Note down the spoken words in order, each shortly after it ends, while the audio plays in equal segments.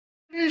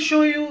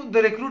show you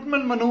the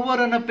recruitment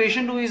maneuver on a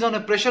patient who is on a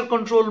pressure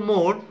control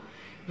mode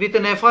with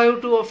an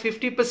FiO2 of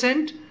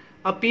 50%,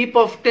 a PEEP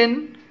of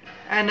 10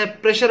 and a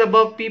pressure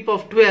above PEEP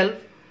of 12.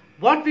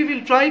 What we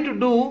will try to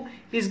do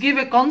is give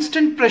a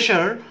constant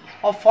pressure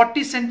of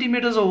 40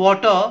 centimeters of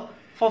water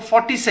for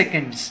 40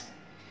 seconds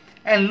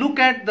and look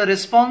at the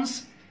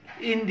response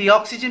in the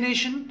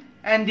oxygenation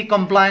and the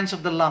compliance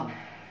of the lung.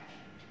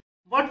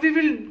 What we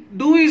will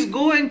do is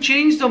go and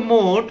change the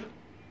mode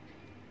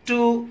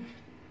to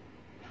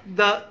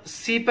the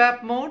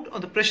CPAP mode or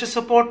the pressure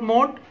support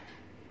mode.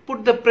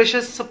 Put the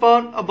pressure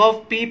support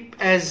above PEEP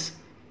as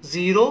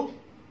 0.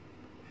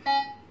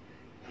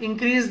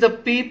 Increase the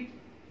PEEP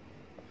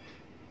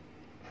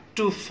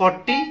to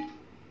 40.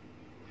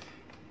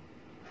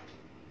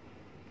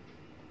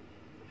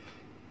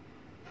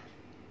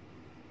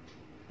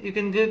 You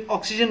can give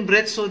oxygen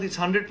breath so this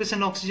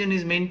 100% oxygen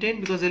is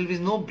maintained because there will be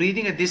no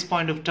breathing at this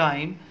point of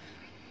time.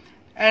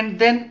 And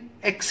then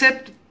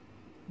accept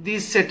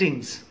these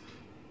settings.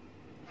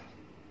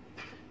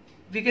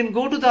 We can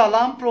go to the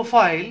alarm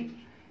profile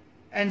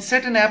and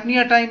set an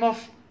apnea time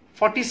of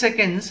 40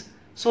 seconds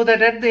so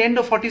that at the end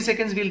of 40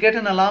 seconds we'll get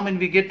an alarm and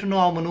we get to know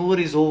our maneuver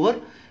is over.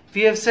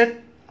 We have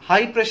set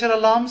high pressure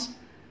alarms,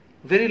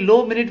 very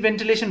low minute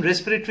ventilation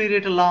respiratory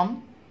rate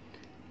alarm,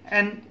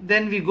 and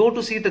then we go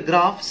to see the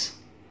graphs.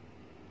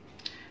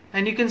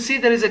 And you can see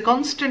there is a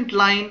constant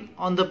line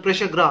on the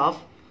pressure graph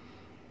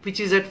which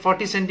is at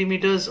 40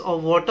 centimeters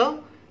of water.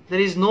 There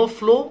is no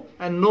flow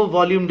and no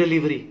volume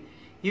delivery.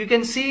 You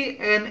can see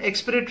an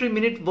expiratory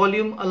minute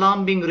volume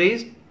alarm being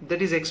raised.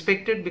 That is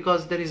expected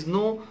because there is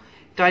no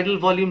tidal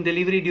volume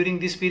delivery during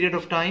this period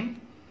of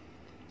time.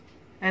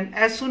 And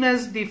as soon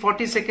as the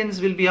 40 seconds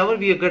will be over,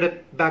 we have got a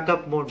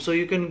backup mode. So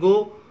you can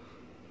go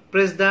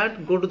press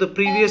that, go to the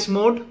previous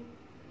mode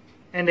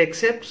and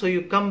accept. So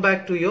you come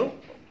back to your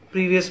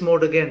previous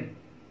mode again.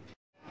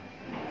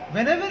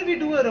 Whenever we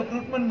do a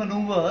recruitment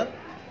maneuver,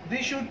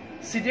 we should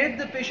sedate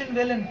the patient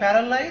well and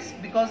paralyze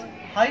because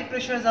high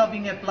pressures are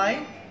being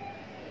applied.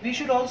 We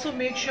should also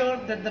make sure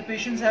that the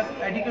patients have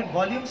adequate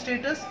volume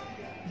status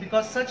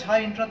because such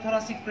high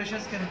intrathoracic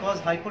pressures can cause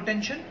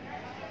hypotension.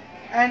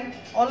 And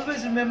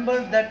always remember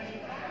that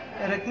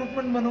a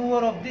recruitment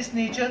maneuver of this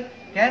nature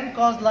can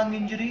cause lung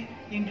injury,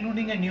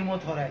 including a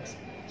pneumothorax.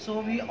 So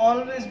we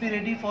always be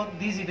ready for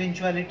these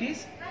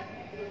eventualities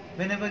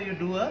whenever you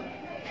do a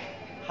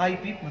high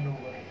PEEP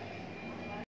maneuver.